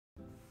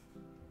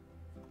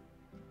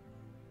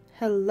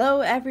Hello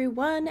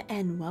everyone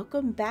and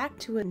welcome back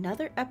to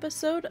another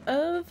episode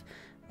of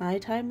My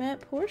Time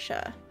at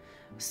Portia.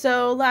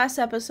 So last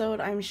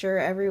episode, I'm sure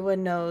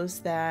everyone knows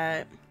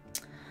that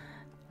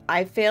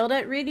I failed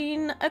at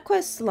reading a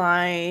quest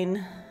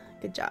line.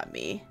 Good job,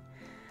 me.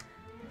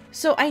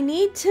 So I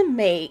need to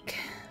make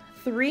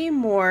 3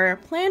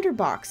 more planter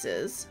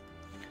boxes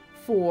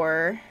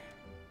for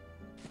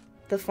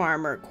the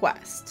farmer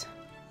quest.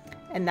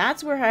 And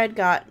that's where I had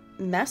got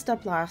messed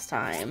up last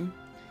time.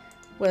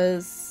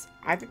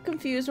 I got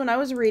confused when I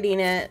was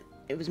reading it.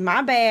 It was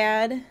my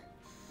bad.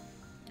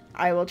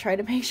 I will try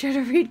to make sure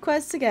to read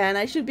quests again.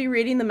 I should be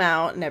reading them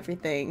out and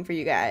everything for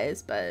you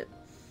guys, but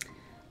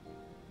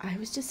I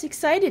was just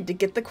excited to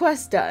get the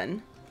quest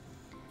done.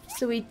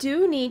 So we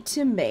do need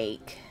to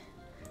make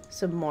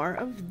some more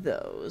of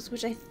those,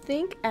 which I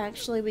think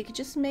actually we could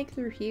just make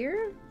through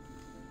here.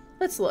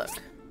 Let's look.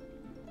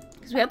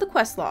 Because we have the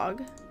quest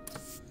log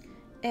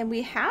and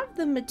we have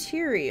the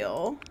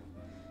material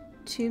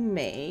to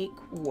make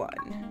 1.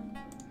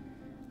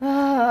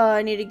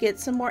 I need to get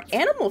some more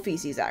animal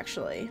feces,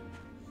 actually.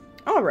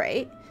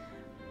 Alright.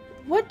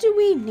 What do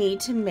we need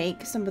to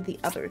make some of the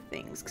other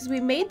things? Because we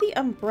made the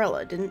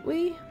umbrella, didn't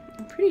we?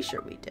 I'm pretty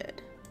sure we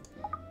did.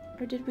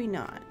 Or did we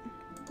not?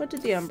 What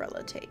did the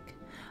umbrella take?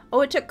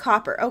 Oh, it took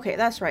copper. Okay,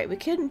 that's right. We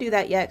couldn't do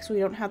that yet because we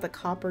don't have the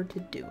copper to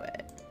do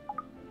it.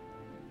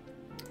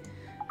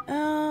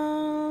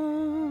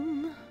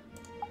 And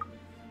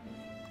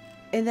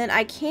then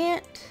I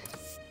can't...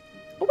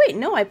 Oh wait,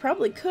 no, I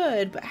probably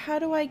could, but how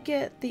do I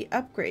get the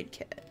upgrade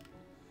kit?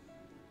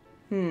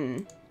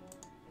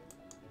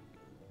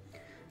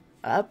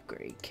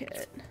 Upgrade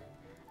kit.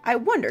 I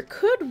wonder,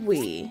 could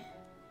we?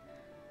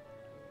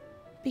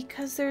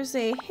 Because there's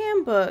a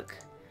handbook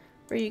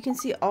where you can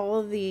see all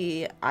of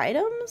the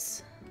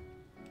items.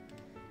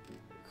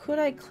 Could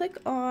I click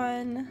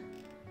on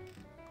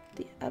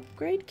the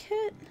upgrade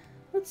kit?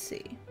 Let's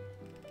see.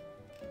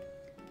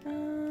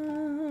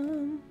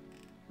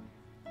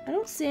 I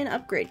don't see an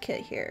upgrade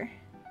kit here.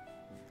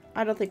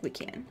 I don't think we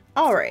can.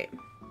 Alright.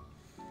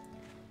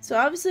 So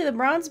obviously the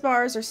bronze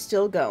bars are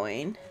still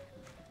going.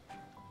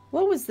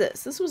 What was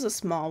this? This was a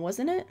small,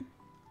 wasn't it?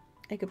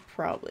 I could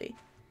probably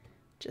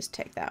just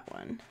take that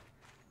one.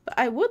 But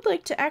I would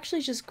like to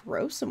actually just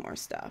grow some more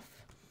stuff.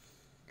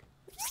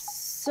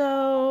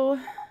 So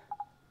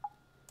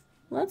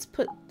let's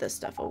put this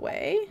stuff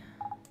away.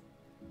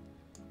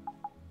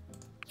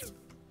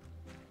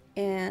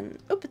 And,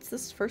 oh, it's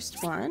this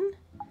first one.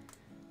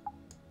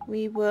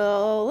 We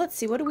will, let's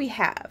see, what do we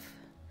have?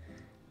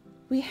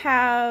 We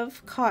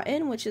have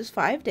cotton, which is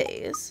 5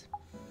 days.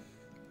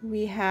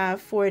 We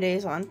have 4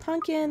 days on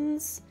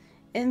pumpkins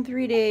and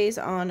 3 days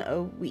on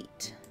a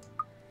wheat.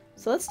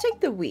 So let's take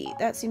the wheat.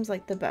 That seems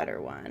like the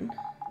better one.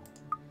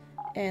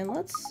 And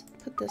let's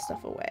put this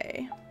stuff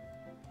away.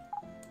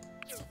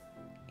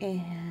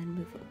 And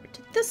move over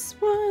to this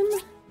one.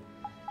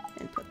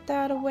 And put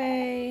that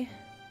away.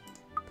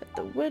 Put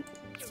the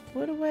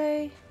wood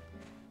away.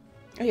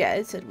 Oh yeah,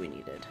 it said we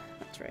needed.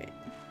 That's right.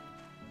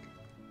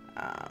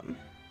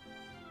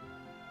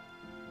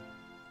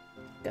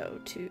 Go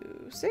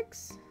to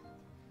 6.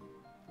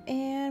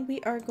 And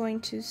we are going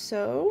to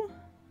sew.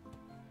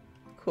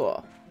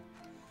 Cool.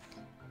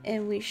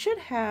 And we should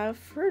have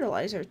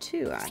fertilizer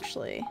too,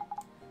 actually.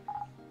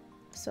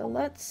 So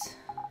let's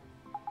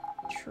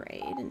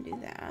trade and do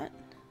that.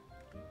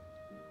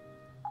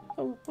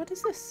 Oh, what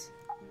is this?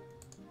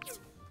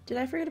 Did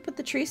I forget to put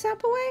the tree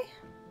sap away?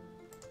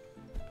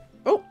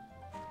 Oh!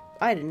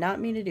 I did not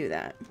mean to do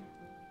that.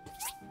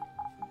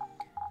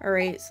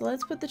 Alright, so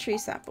let's put the tree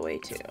sap away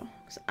too.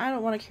 Because I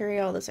don't want to carry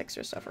all this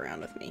extra stuff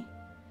around with me.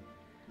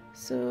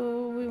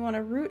 So we want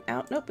to root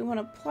out. Nope, we want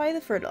to apply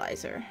the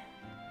fertilizer.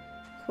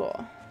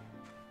 Cool.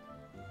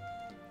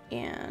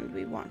 And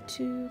we want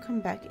to come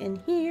back in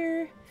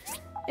here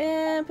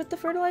and put the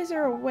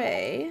fertilizer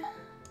away.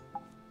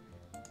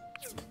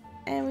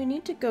 And we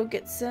need to go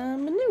get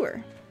some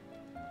manure.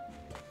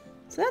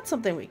 So that's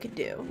something we could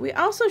do. We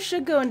also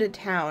should go into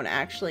town,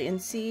 actually, and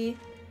see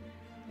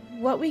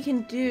what we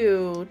can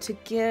do to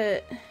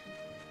get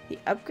the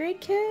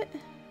upgrade kit.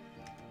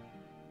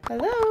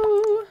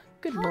 Hello!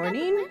 Good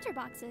morning. How about the planter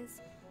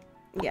boxes?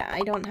 Yeah,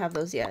 I don't have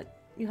those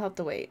yet. You'll have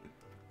to wait.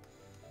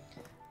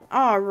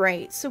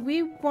 Alright, so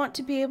we want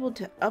to be able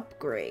to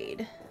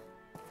upgrade.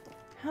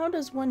 How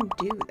does one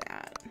do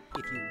that?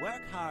 If you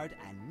work hard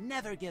and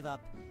never give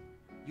up,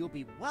 you'll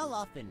be well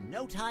off in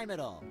no time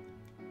at all.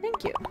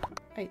 Thank you.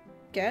 I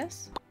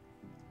guess.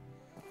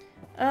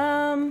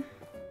 Oh,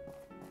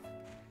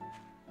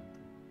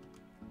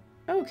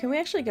 can we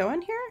actually go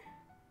in here?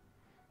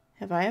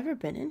 Have I ever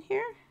been in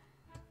here?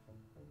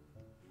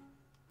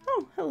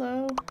 Oh,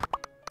 hello.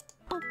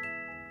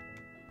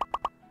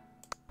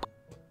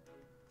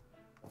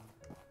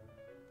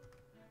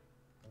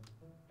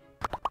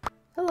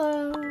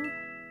 Hello.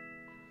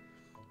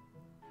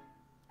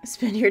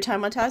 Spend your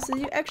time on tasks that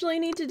you actually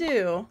need to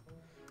do.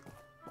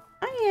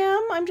 I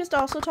am. I'm just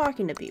also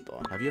talking to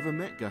people. Have you ever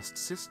met Gust's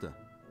sister?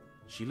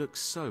 She looks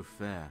so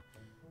fair.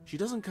 She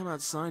doesn't come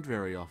outside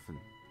very often.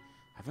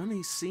 I've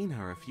only seen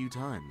her a few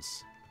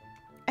times.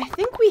 I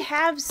think we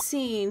have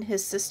seen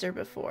his sister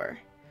before.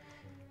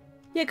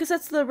 Yeah, because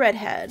that's the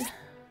redhead.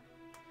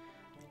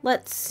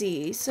 Let's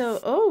see. So,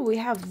 oh, we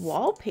have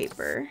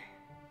wallpaper.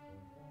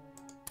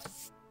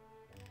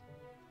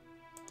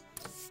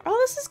 Oh,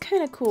 this is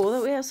kind of cool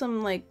that we have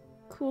some, like,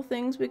 cool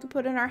things we could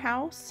put in our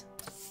house.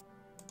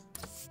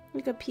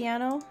 Like a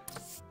piano.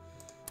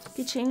 You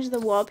could change the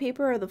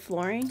wallpaper or the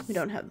flooring. We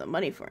don't have the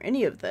money for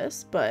any of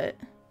this, but...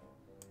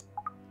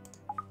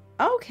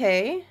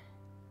 Okay.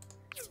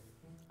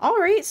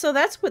 Alright, so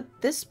that's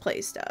what this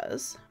place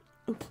does.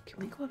 Ooh, can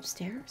we go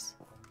upstairs?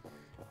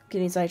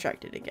 Getting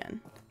sidetracked again.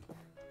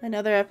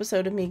 Another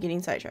episode of me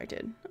getting sidetracked.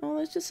 Oh,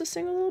 there's just a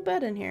single little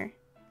bed in here.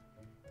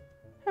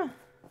 Huh.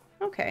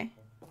 Okay.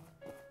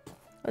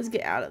 Let's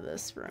get out of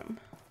this room.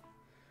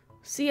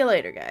 See you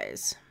later,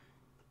 guys.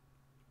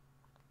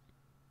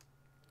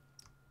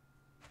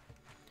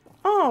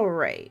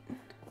 Alright.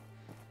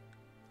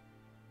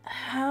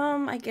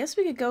 I guess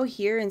we could go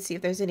here and see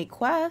if there's any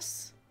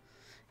quests.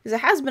 Because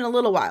it has been a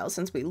little while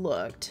since we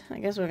looked. I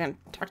guess we're going to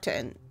talk to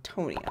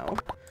Antonio.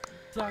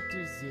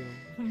 Dr. Zoo,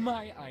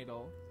 my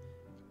idol.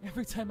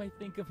 Every time I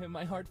think of him,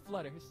 my heart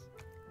flutters.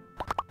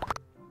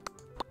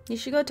 You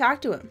should go talk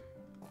to him.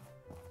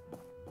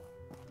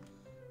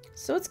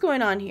 So what's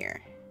going on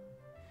here?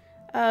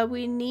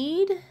 We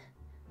at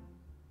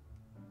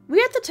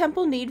the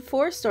temple need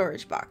 4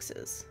 storage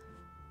boxes.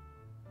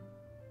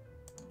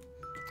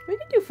 We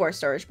can do 4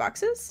 storage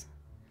boxes.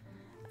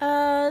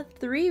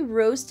 3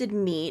 roasted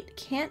meat.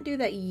 Can't do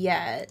that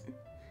yet.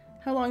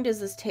 How long does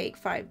this take?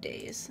 5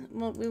 days.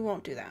 Well, we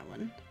won't do that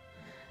one.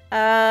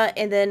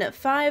 And then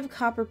 5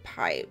 copper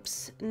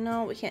pipes.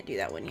 No, we can't do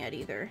that one yet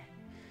either.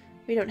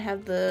 We don't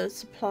have the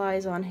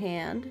supplies on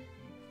hand.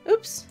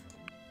 Oops.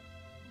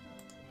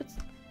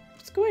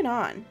 What's going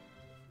on?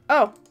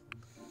 Oh.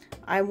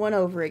 I won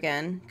over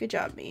again. Good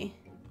job, me.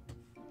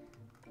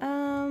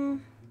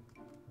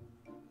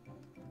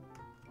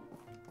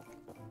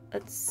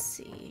 Let's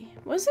see.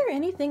 Was there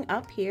anything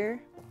up here?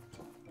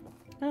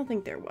 I don't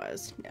think there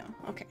was. No.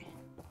 Okay.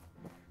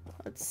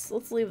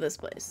 Let's leave this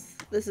place.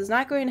 This is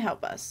not going to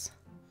help us.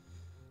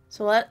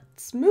 So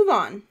let's move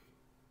on.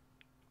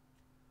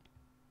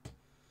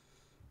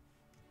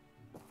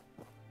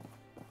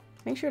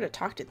 Make sure to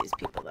talk to these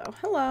people, though.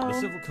 Hello. The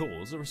Civil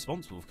Corps are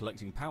responsible for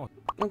collecting power.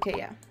 Okay,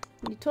 yeah.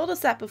 You told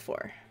us that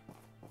before.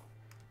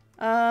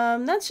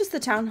 That's just the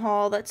town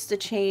hall. That's to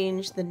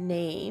change the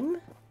name.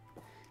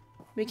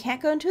 We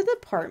can't go into the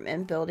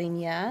apartment building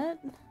yet.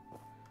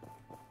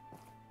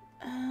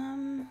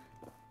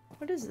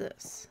 What is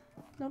this?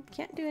 Nope,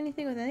 can't do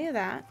anything with any of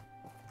that.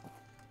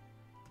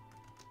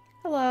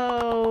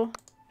 Hello.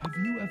 Have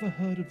you ever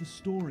heard of the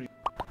story?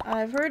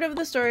 I've heard of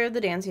the story of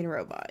the dancing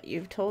robot.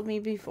 You've told me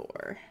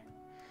before.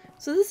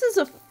 So this is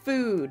a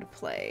food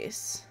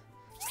place.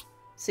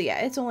 So yeah,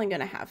 it's only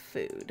gonna have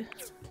food.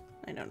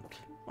 I don't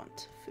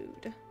want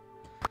food.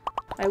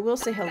 I will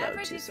say hello to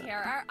Beverages some. here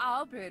are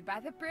all brewed by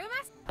the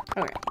brewmaster.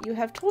 Alright, you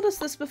have told us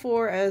this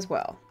before as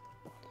well.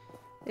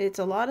 It's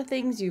a lot of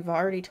things you've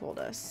already told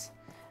us.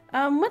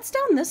 What's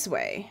down this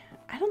way?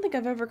 I don't think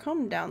I've ever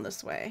come down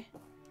this way.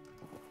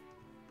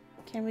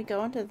 Can we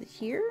go into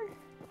here?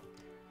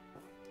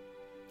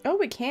 Oh,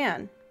 we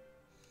can.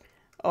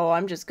 Oh,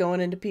 I'm just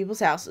going into people's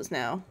houses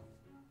now.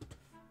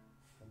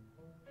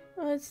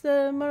 Oh, it's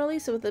the Mona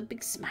Lisa with a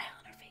big smile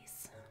on her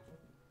face.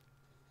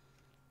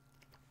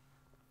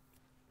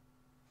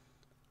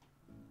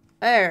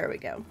 There we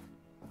go.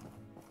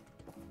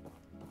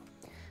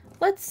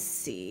 Let's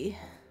see.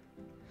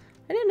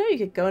 I didn't know you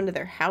could go into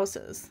their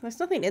houses. There's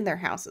nothing in their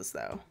houses,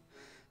 though.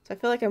 So I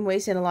feel like I'm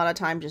wasting a lot of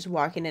time just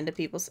walking into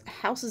people's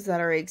houses that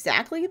are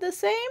exactly the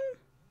same.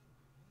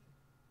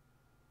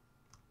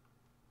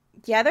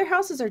 Yeah, their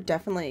houses are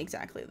definitely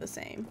exactly the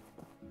same.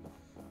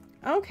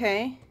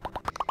 Okay.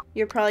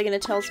 You're probably going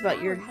to tell us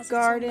about your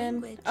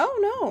garden.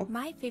 Oh, no.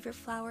 My favorite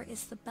flower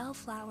is the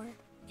bellflower.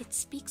 It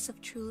speaks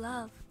of true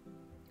love.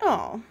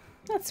 Oh,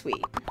 that's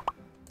sweet.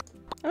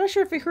 I'm not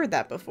sure if we heard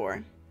that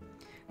before.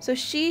 So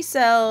she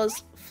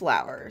sells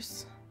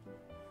flowers.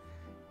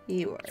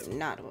 You are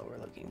not what we're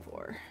looking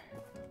for.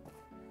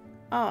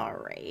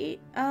 Alright.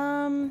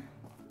 I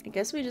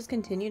guess we just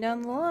continue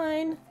down the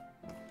line.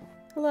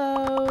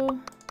 Hello.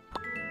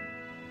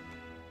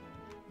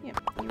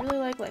 Yep, you really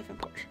like life in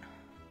Portia.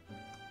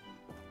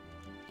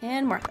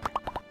 And Martha.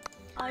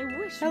 I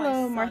wish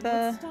hello, my son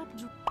Martha. would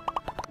stop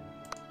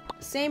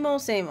Same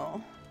old, same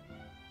old.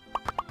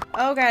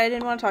 Oh god, I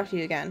didn't want to talk to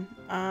you again.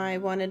 I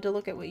wanted to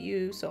look at what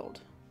you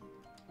sold.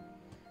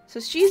 So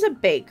she's a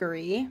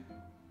bakery.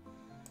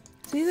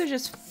 So these are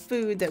just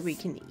food that we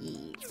can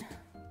eat.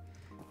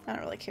 I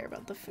don't really care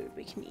about the food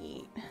we can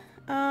eat.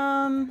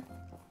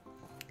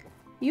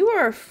 You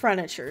are a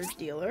furniture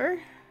dealer.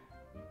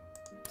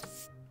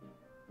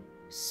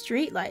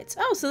 Street lights.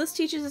 Oh, so this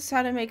teaches us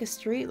how to make a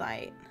street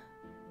light.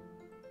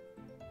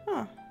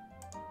 Huh.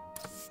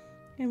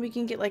 And we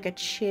can get like a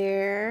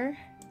chair.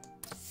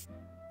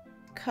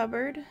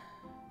 Cupboard.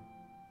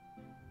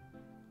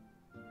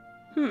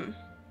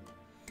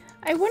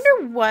 I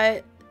wonder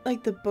what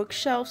like the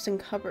bookshelves and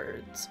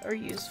cupboards are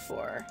used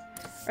for?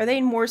 Are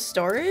they more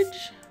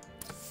storage?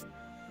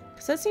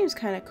 Because that seems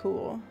kind of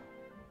cool.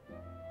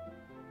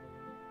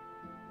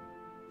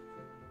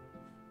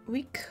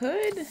 We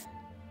could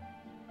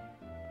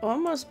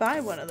almost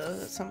buy one of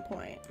those at some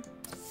point.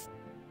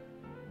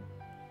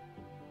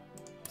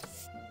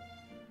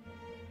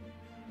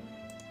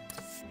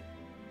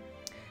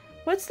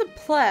 What's the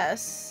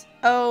plus?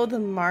 Oh, the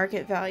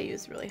market value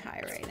is really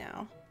high right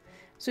now.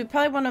 So we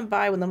probably want to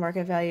buy when the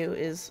market value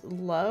is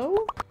low.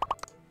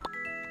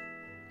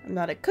 I'm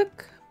not a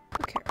cook.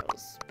 But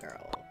Carol's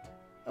barrel.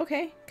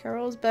 Okay,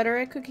 Carol's better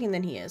at cooking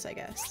than he is, I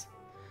guess.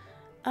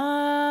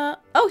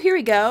 Oh, here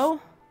we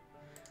go.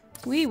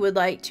 We would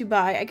like to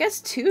buy, I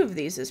guess 2 of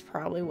these is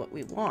probably what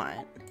we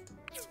want.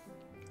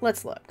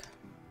 Let's look.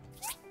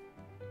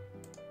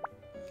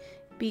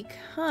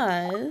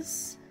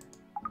 Because,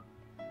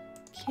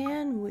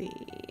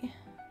 can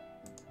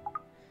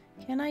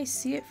I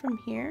see it from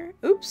here?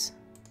 Oops.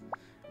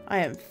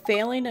 I am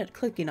failing at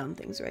clicking on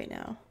things right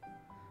now.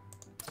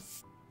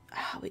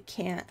 Ah, we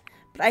can't.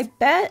 But I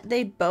bet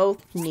they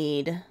both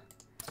need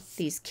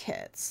these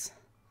kits.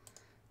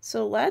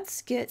 So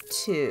let's get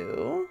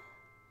to...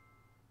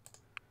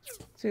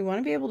 So we want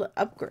to be able to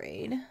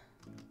upgrade.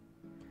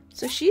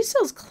 So she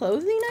sells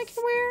clothing I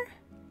can wear?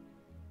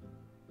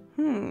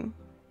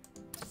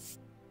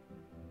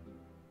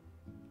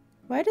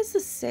 Why does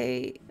this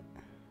say...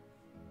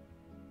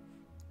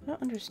 I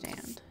don't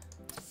understand.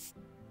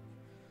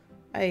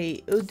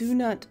 I do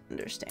not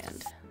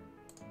understand.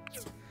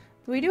 But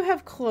we do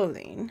have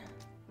clothing.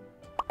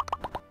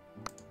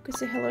 Go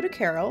say hello to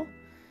Carol.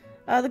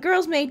 The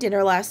girls made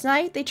dinner last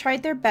night. They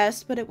tried their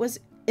best, but it was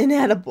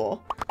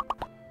inedible.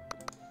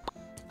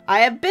 I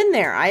have been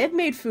there. I have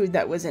made food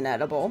that was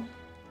inedible.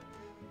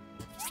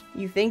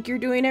 You think you're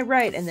doing it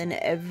right, and then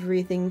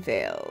everything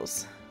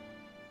fails.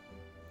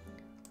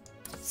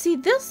 See,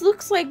 this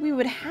looks like we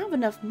would have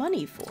enough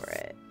money for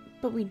it,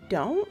 but we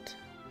don't.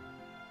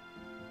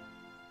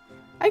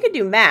 I could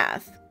do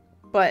math,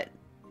 but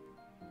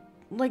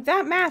like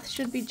that math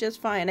should be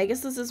just fine. I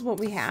guess this is what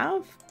we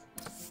have.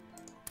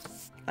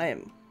 I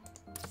am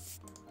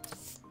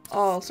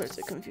all sorts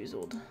of confused.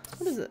 What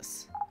is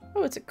this?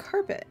 Oh, it's a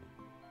carpet.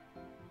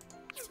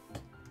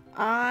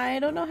 I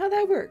don't know how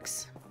that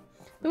works,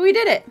 but we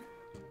did it.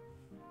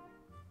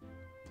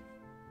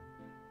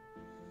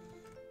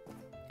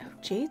 Oh,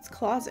 Jade's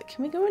closet.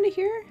 Can we go into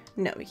here?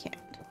 No, we can't.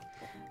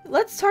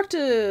 Let's talk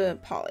to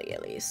Polly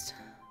at least.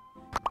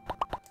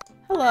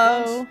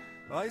 Hello. Once,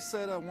 I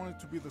said I wanted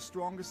to be the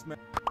strongest man.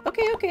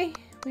 Okay.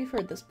 We've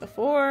heard this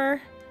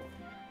before.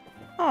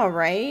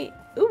 Alright.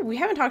 Ooh, we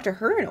haven't talked to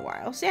her in a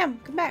while. Sam,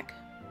 come back.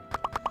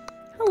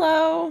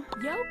 Hello.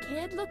 Yo,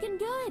 kid, looking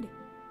good.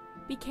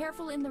 Be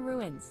careful in the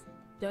ruins.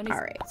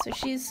 Alright, so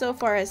she's so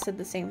far has said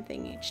the same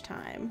thing each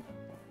time.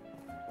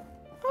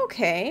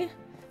 Okay.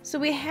 So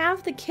we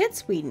have the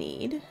kits we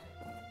need.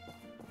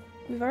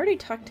 We've already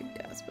talked to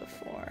Gus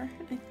before.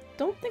 I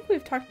don't think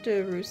we've talked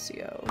to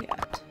Ruscio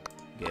yet.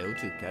 Gail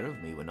took care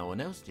of me when no one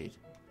else did.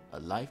 A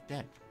life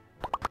debt.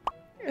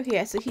 Okay,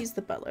 yeah, so he's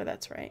the butler,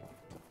 that's right.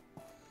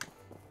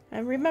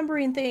 I'm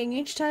remembering things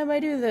each time I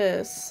do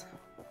this.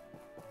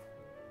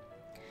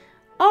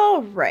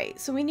 Alright,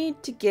 so we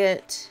need to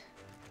get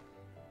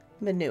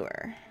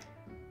manure.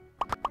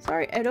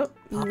 Sorry, I don't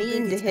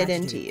mean to hit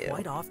into you.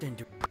 Quite often.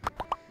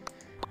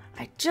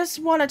 I just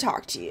want to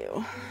talk to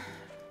you.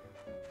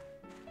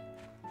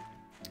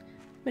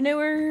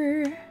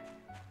 Manure.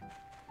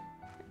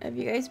 Have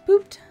you guys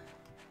pooped?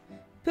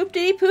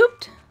 Poop-diddy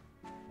pooped?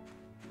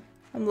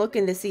 I'm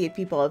looking to see if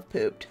people have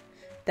pooped.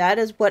 That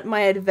is what my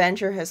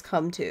adventure has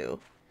come to.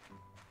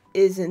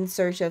 Is in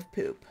search of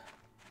poop.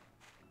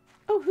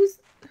 Oh, who's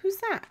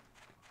that?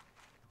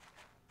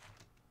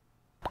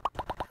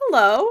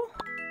 Hello.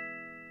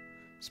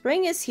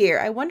 Spring is here.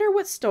 I wonder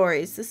what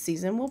stories this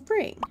season will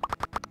bring.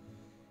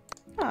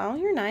 Oh,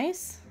 you're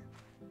nice.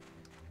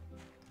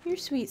 You're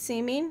sweet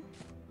seeming.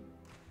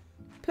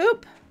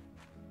 Poop.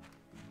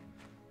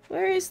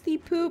 Where is the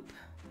poop?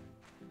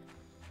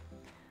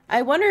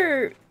 I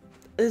wonder...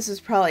 This is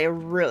probably a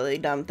really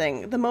dumb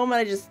thing. The moment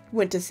I just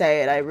went to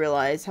say it, I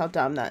realized how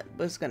dumb that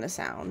was gonna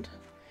sound.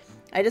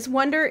 I just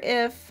wonder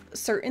if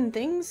certain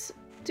things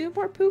do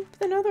more poop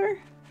than other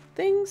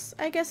things,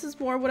 I guess is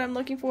more what I'm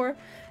looking for.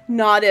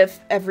 Not if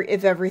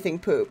everything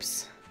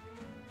poops.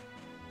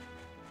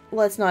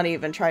 Let's not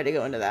even try to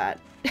go into that.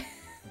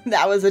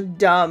 That was a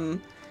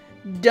dumb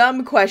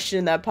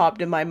question that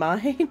popped in my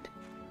mind.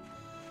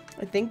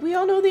 I think we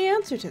all know the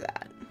answer to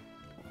that.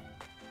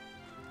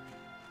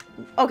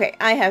 Okay,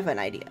 I have an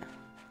idea.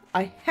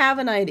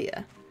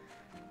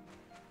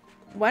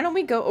 Why don't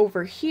we go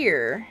over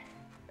here?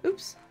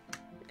 Oops.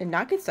 And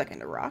not get stuck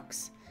into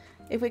rocks.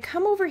 If we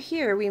come over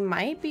here, we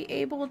might be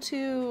able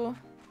to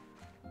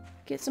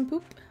get some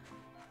poop.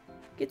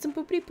 Get some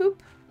poopity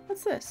poop.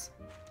 What's this?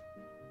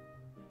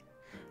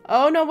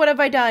 Oh no, what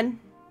have I done?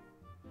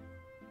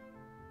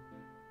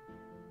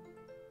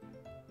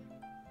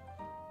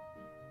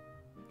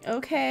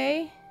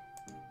 Okay.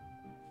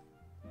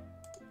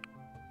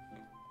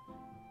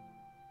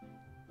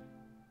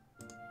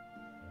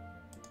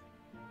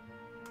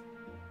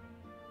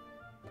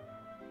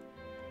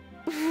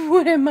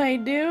 What am I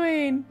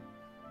doing?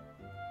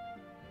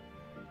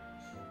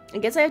 I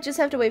guess I just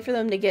have to wait for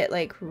them to get,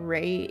 like,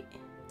 right...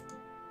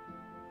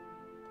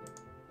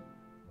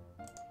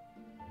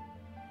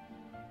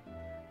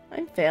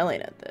 I'm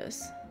failing at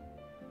this.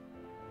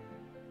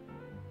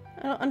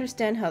 I don't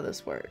understand how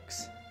this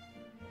works.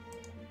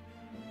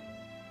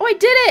 Oh, I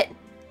did it!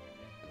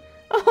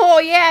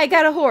 Oh, yeah, I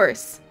got a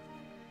horse.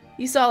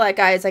 You saw that,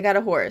 guys. I got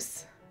a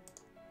horse.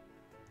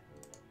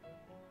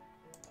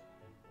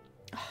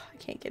 Oh, I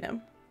can't get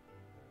him.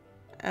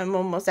 I'm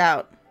almost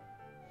out.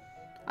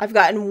 I've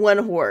gotten one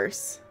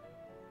horse.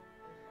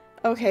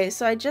 Okay,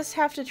 so I just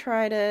have to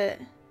try to...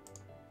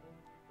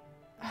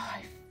 Oh,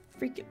 I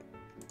freaking...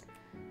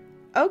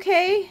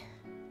 Okay.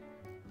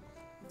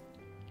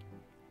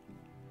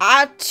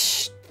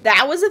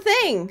 That was a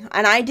thing,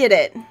 and I did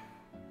it.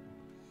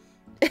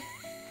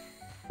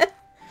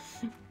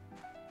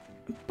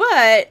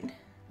 But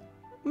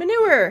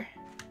manure,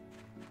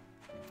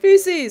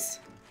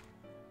 feces,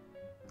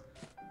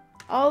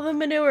 all the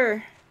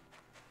manure.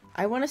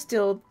 I want to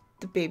steal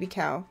the baby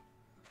cow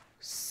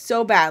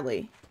so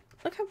badly.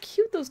 Look how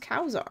cute those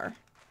cows are.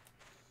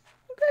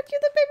 Look how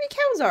cute the baby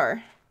cows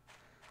are.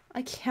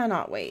 I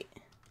cannot wait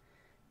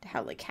to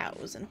have like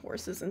cows and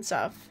horses and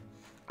stuff.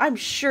 I'm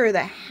sure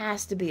that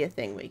has to be a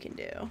thing we can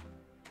do.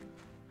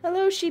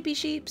 Hello, sheepy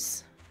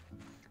sheeps.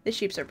 The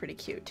sheeps are pretty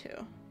cute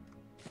too.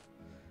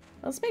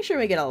 Let's make sure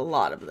we get a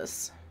lot of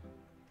this.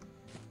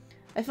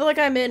 I feel like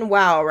I'm in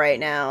WoW right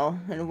now,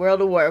 in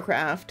World of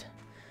Warcraft,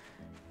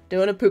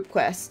 doing a poop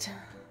quest.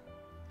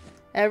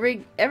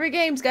 Every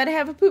game's gotta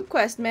have a poop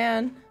quest,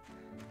 man.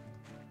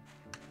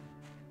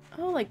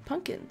 Oh, like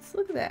pumpkins.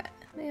 Look at that.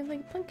 They have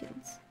like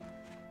pumpkins.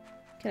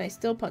 Can I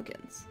steal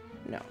pumpkins?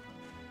 No.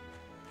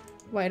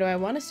 Why do I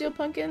want to steal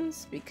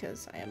pumpkins?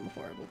 Because I am a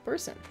horrible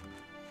person.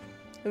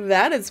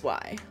 That is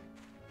why.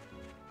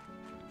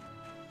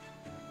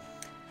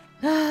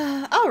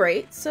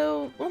 Alright,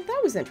 so, well, that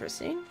was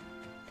interesting.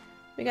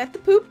 We got the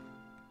poop.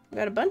 We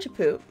got a bunch of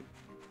poop.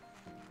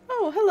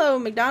 Oh, hello,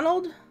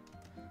 McDonald.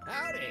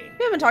 Howdy.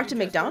 We haven't talked to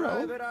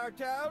McDonald. At our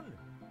town?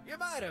 You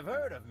might have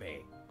heard of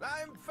me.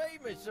 I'm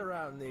famous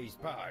around these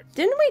parts.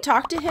 Didn't we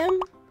talk to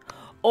him?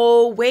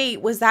 Oh,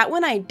 wait, was that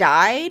when I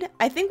died?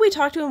 I think we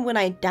talked to him when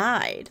I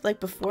died.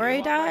 Like, before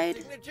I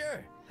died?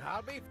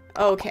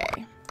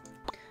 Okay.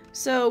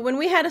 So, when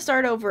we had to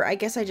start over, I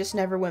guess I just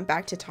never went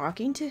back to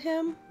talking to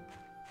him.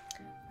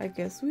 I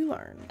guess we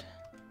learned.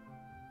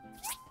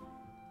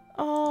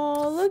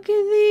 Oh, look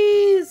at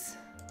these!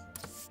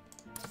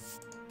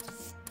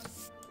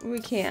 We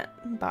can't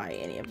buy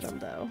any of them,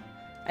 though.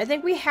 I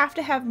think we have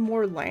to have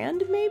more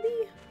land,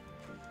 maybe?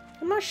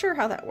 I'm not sure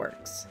how that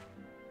works.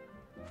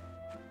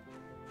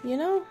 You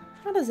know?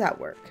 How does that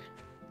work?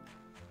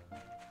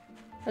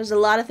 There's a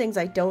lot of things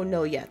I don't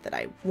know yet that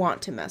I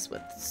want to mess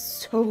with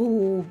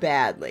so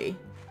badly.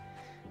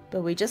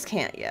 But we just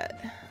can't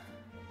yet.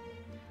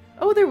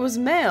 Oh, there was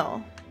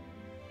mail.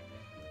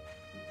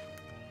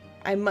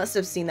 I must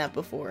have seen that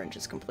before and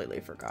just completely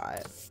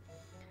forgot.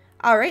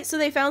 Alright, so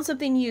they found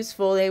something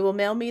useful. They will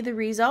mail me the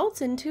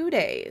results in 2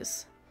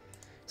 days.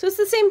 So it's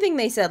the same thing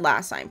they said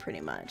last time,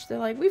 pretty much. They're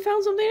like, we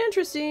found something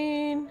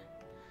interesting.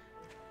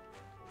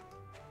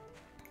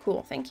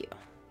 Cool, thank you.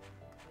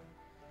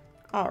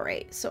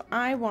 Alright, so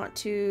I want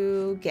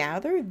to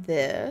gather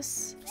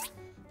this.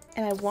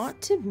 And I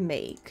want to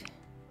make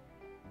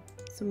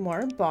some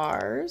more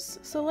bars.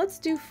 So let's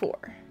do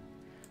 4.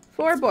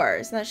 4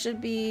 bars. That should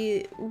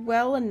be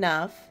well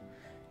enough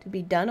to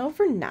be done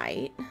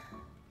overnight.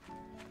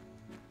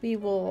 We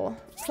will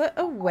put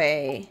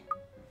away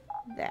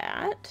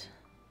that.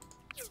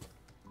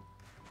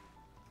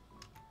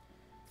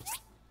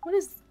 What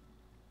is...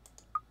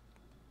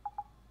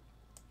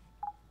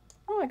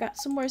 Oh, I got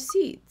some more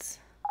seeds.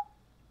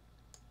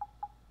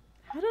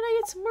 How did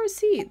I get some more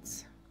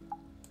seeds?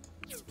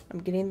 I'm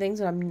getting things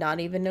and I'm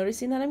not even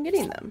noticing that I'm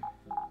getting them.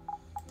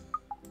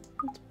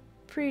 That's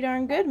pretty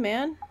darn good,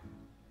 man.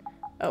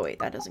 Oh wait,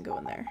 that doesn't go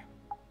in there.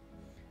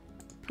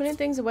 Putting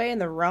things away in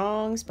the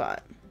wrong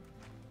spot.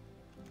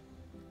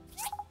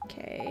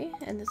 Okay,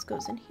 and this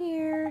goes in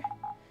here.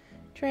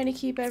 Trying to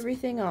keep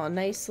everything all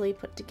nicely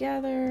put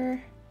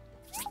together.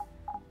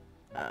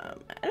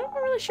 I'm not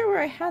really sure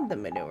where I had the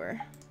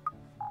manure.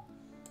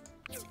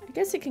 I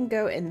guess it can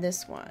go in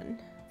this one.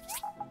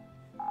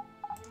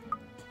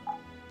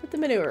 Put the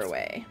manure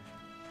away.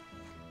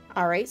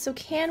 Alright, so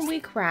can we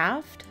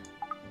craft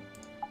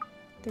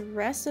the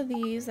rest of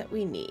these that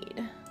we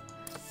need?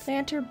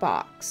 Planter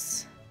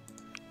box.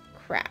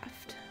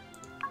 Craft.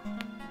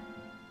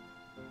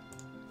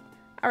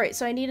 Alright,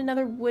 so I need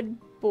another wood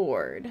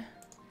board.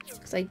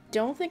 Because I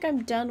don't think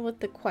I'm done with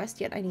the quest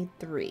yet. I need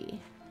 3.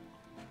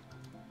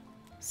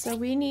 So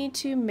we need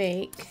to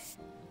make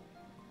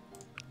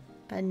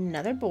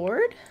another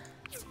board.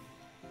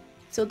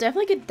 So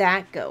definitely get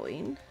that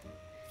going.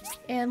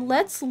 And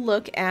let's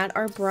look at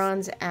our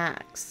bronze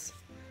axe.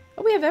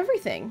 Oh, we have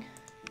everything.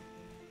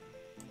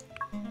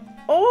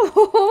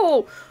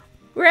 Oh,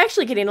 we're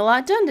actually getting a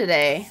lot done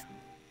today.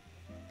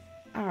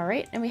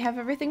 Alright, and we have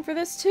everything for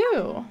this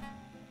too.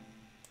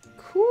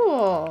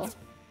 cool.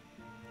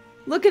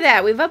 Look at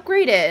that. We've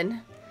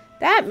upgraded.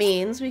 That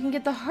means we can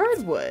get the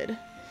hardwood.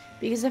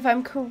 Because if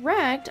I'm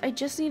correct, I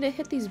just need to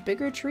hit these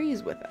bigger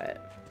trees with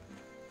it.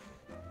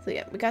 So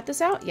yeah, we got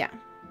this out? Yeah.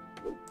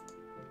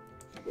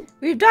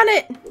 We've done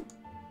it!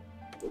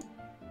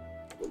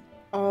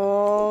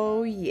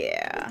 Oh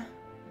yeah.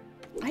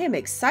 I am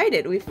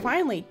excited. We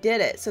finally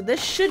did it. So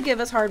this should give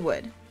us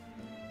hardwood.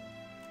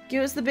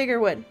 Give us the bigger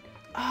wood.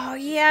 Oh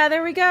yeah,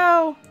 there we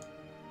go.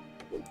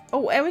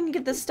 Oh, and we can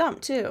get the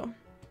stump too.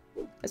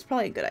 That's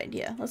probably a good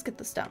idea. Let's get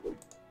the stump.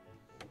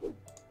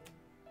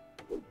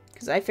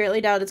 Because I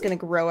fairly doubt it's going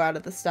to grow out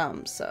of the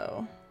stump,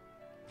 so...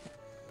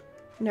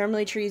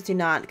 Normally trees do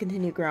not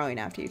continue growing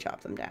after you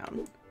chop them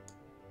down.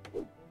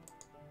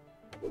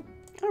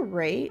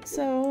 Alright,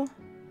 so...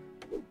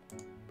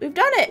 We've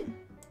done it!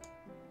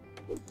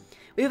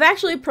 We've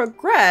actually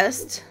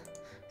progressed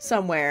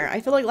somewhere.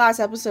 I feel like last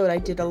episode I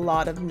did a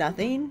lot of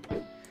nothing.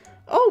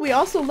 Oh, we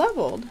also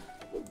leveled.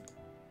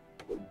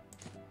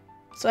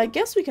 So I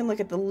guess we can look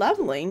at the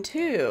leveling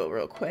too,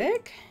 real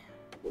quick.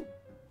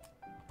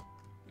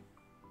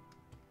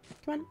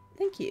 Come on,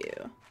 thank you.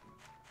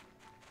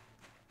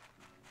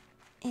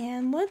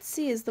 And let's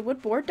see, is the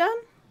wood board done?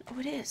 Oh,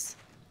 it is.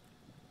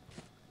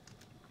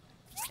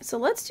 So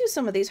let's do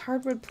some of these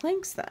hardwood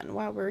planks then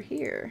while we're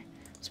here.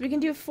 So we can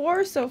do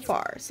 4 so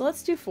far. So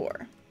let's do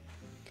 4.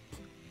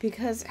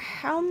 Because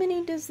how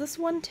many does this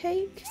one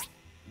take?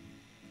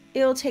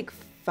 It'll take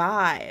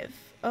 5.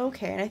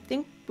 Okay, and I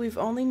think we've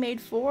only made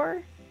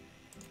 4.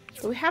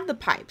 But we have the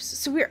pipes.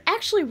 So we're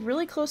actually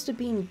really close to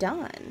being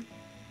done.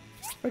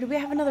 Or do we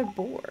have another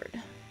board?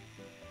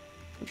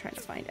 I'm trying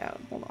to find out.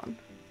 Hold on.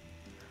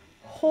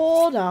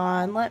 Hold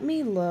on. Let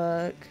me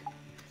look.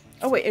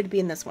 Oh, wait. It'd be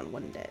in this one,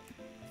 wouldn't it?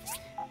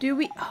 Do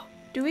we? Oh,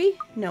 do we?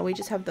 No, we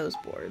just have those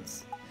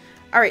boards.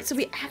 Alright, so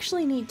we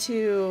actually need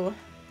to,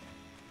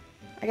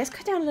 I guess,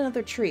 cut down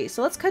another tree.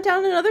 So let's cut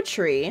down another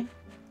tree.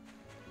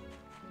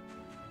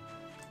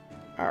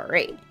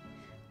 Alright.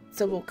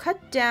 So we'll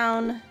cut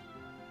down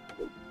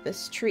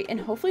this tree, and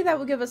hopefully that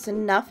will give us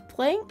enough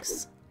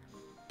planks.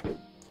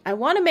 I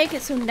want to make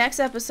it so next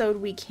episode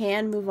we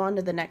can move on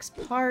to the next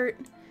part.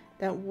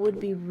 That would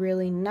be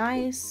really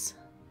nice.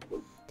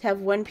 To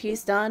have one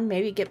piece done,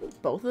 maybe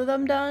get both of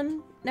them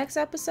done next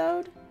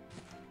episode.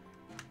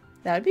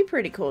 That would be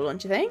pretty cool,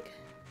 don't you think?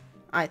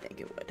 I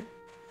think it would.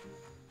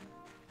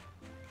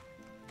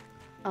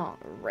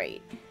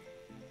 Alright.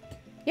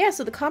 Yeah,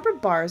 so the copper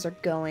bars are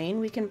going.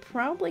 We can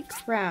probably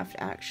craft,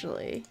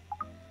 actually,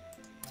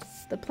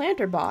 the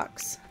planter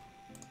box.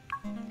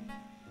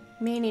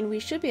 Meaning we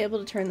should be able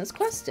to turn this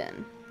quest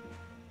in.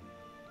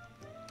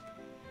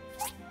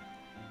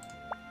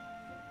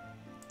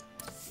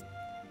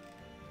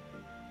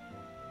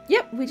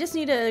 Yep, we just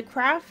need to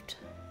craft.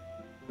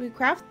 We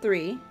craft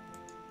 3.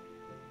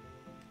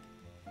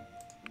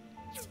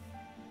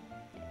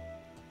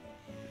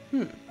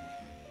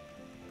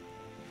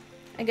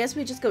 I guess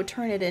we just go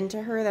turn it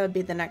into her. That would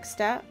be the next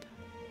step.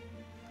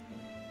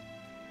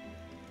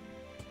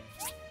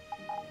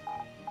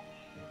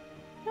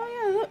 Oh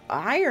yeah, look,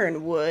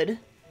 ironwood.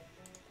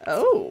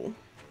 Oh.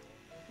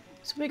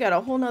 So we got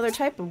a whole nother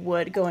type of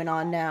wood going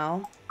on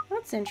now.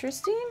 That's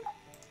interesting.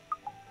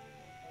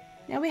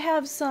 Now we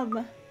have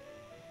some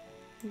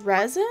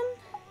resin.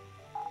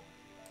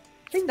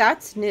 I think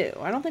that's new.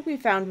 I don't think we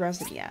found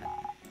resin yet.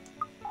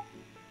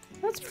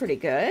 That's pretty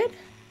good.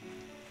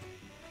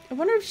 I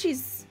wonder if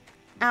she's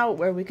out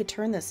where we could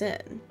turn this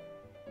in.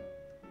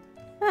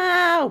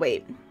 Ah,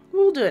 wait.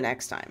 We'll do it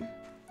next time.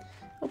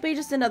 It'll be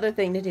just another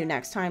thing to do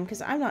next time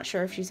because I'm not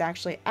sure if she's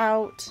actually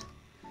out.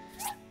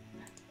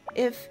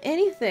 If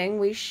anything,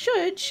 we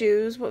should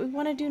choose what we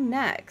want to do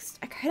next.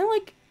 I kind of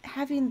like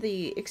having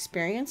the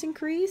experience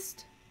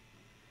increased.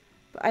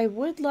 But I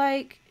would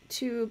like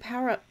to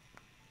power up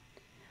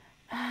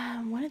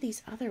one of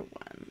these other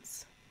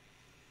ones.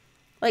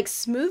 Like,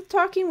 smooth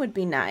talking would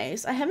be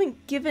nice. I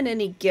haven't given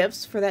any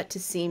gifts for that to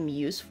seem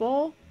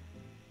useful.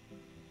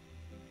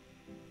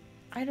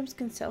 Items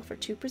can sell for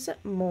 2%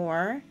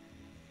 more.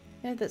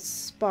 Yeah, that's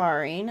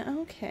sparring.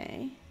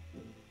 Okay.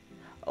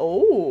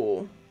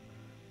 Oh.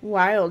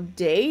 Wild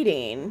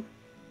dating.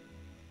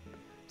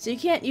 So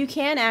you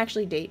can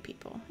actually date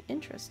people.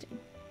 Interesting.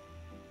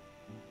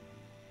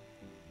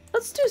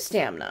 Let's do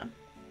stamina.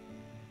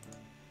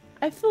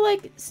 I feel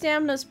like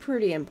stamina's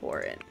pretty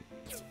important.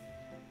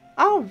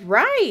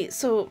 Alright,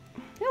 so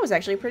that was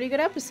actually a pretty good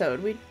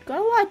episode. We got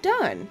a lot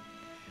done.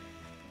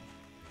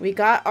 We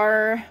got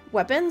our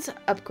weapons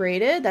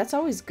upgraded. That's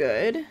always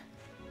good.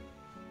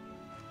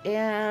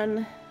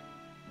 And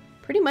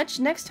pretty much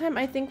next time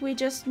I think we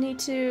just need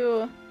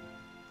to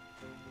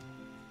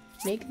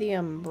make the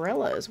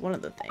umbrella is one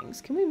of the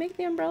things. Can we make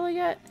the umbrella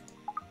yet?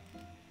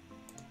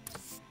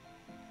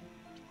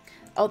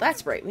 Oh,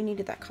 that's right. We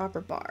needed that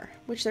copper bar,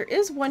 which there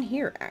is one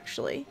here,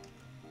 actually.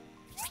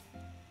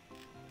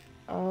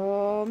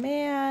 Oh,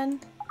 man.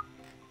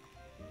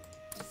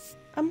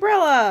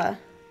 Umbrella!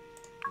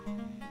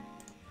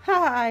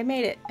 Haha, I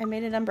made it. I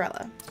made an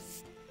umbrella.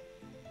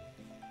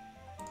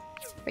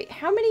 Wait,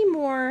 how many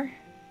more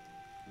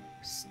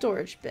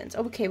Storage bins.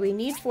 Okay, we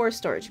need 4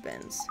 storage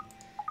bins.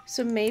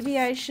 So maybe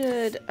I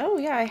should... Oh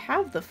yeah, I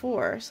have the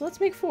 4. So let's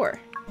make 4.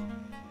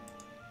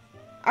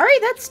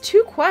 Alright, that's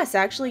 2 quests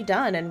actually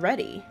done and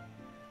ready.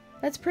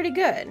 That's pretty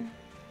good.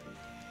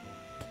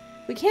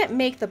 We can't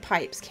make the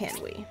pipes,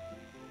 can we?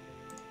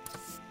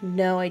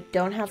 No, I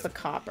don't have the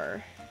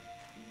copper.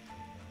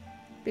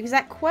 Because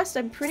that quest,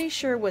 I'm pretty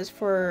sure, was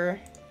for...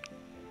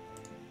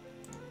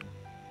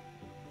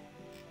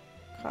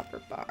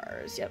 Copper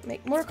bars. Yep,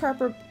 make more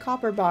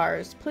copper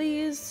bars,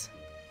 please.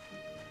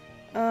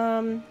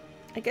 I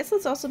guess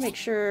let's also make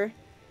sure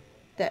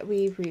that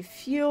we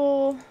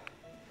refuel.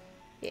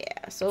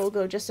 Yeah, so it'll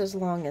go just as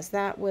long as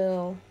that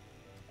will.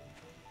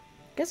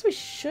 I guess we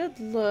should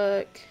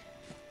look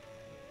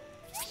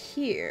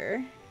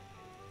here.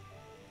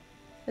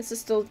 This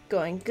is still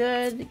going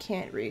good.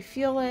 Can't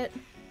refuel it.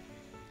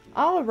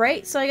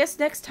 Alright, so I guess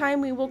next time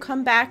we will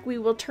come back. We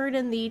will turn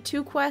in the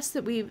 2 quests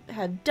that we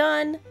have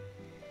done.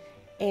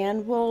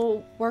 And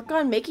we'll work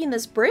on making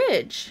this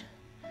bridge.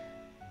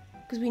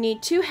 Because we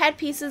need 2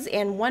 headpieces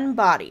and 1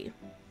 body.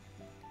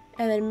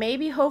 And then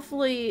maybe,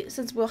 hopefully,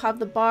 since we'll have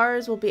the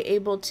bars, we'll be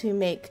able to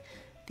make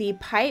the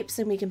pipes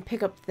and we can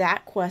pick up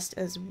that quest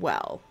as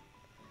well.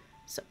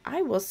 So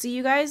I will see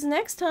you guys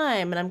next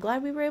time. And I'm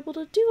glad we were able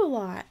to do a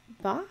lot.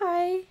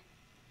 Bye!